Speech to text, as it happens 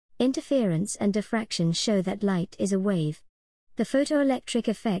Interference and diffraction show that light is a wave. The photoelectric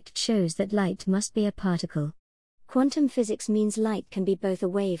effect shows that light must be a particle. Quantum physics means light can be both a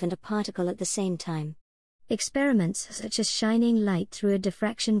wave and a particle at the same time. Experiments such as shining light through a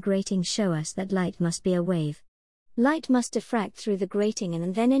diffraction grating show us that light must be a wave. Light must diffract through the grating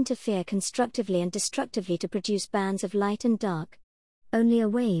and then interfere constructively and destructively to produce bands of light and dark. Only a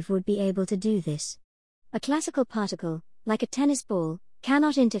wave would be able to do this. A classical particle, like a tennis ball,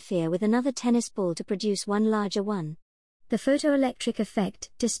 cannot interfere with another tennis ball to produce one larger one. The photoelectric effect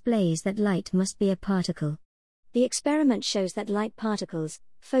displays that light must be a particle. The experiment shows that light particles,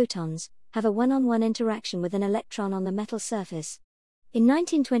 photons, have a one-on-one interaction with an electron on the metal surface. In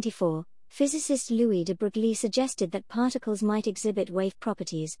 1924, physicist Louis de Broglie suggested that particles might exhibit wave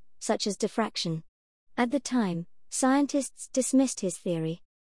properties, such as diffraction. At the time, scientists dismissed his theory.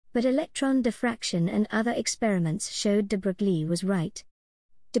 But electron diffraction and other experiments showed de Broglie was right.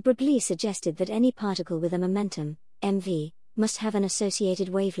 De Broglie suggested that any particle with a momentum, mv, must have an associated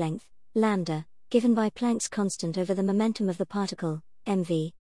wavelength, lambda, given by Planck's constant over the momentum of the particle,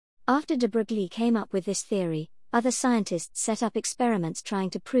 mv. After de Broglie came up with this theory, other scientists set up experiments trying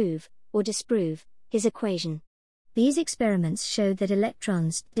to prove, or disprove, his equation. These experiments showed that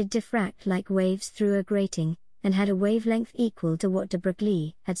electrons did diffract like waves through a grating, and had a wavelength equal to what de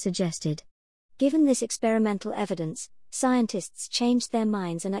Broglie had suggested. Given this experimental evidence, scientists changed their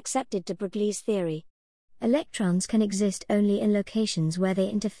minds and accepted de Broglie's theory. Electrons can exist only in locations where they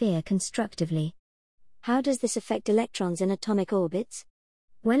interfere constructively. How does this affect electrons in atomic orbits?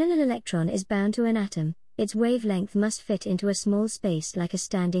 When an electron is bound to an atom, its wavelength must fit into a small space like a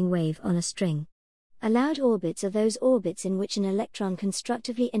standing wave on a string. Allowed orbits are those orbits in which an electron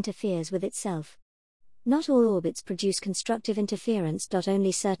constructively interferes with itself. Not all orbits produce constructive interference.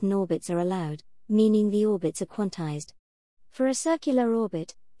 Only certain orbits are allowed, meaning the orbits are quantized. For a circular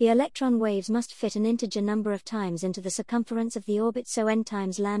orbit, the electron waves must fit an integer number of times into the circumference of the orbit, so n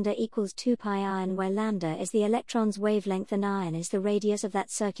times lambda equals 2 pi r, where lambda is the electron's wavelength and r is the radius of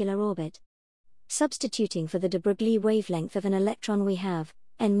that circular orbit. Substituting for the de Broglie wavelength of an electron, we have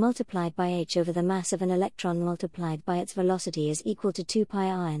n multiplied by h over the mass of an electron multiplied by its velocity is equal to 2 pi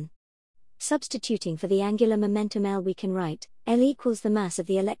r. Substituting for the angular momentum L, we can write L equals the mass of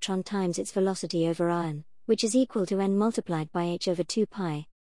the electron times its velocity over r, which is equal to n multiplied by h over 2 pi.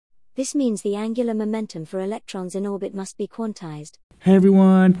 This means the angular momentum for electrons in orbit must be quantized. Hey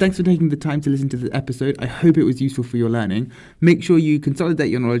everyone, thanks for taking the time to listen to this episode. I hope it was useful for your learning. Make sure you consolidate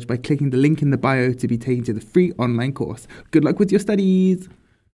your knowledge by clicking the link in the bio to be taken to the free online course. Good luck with your studies!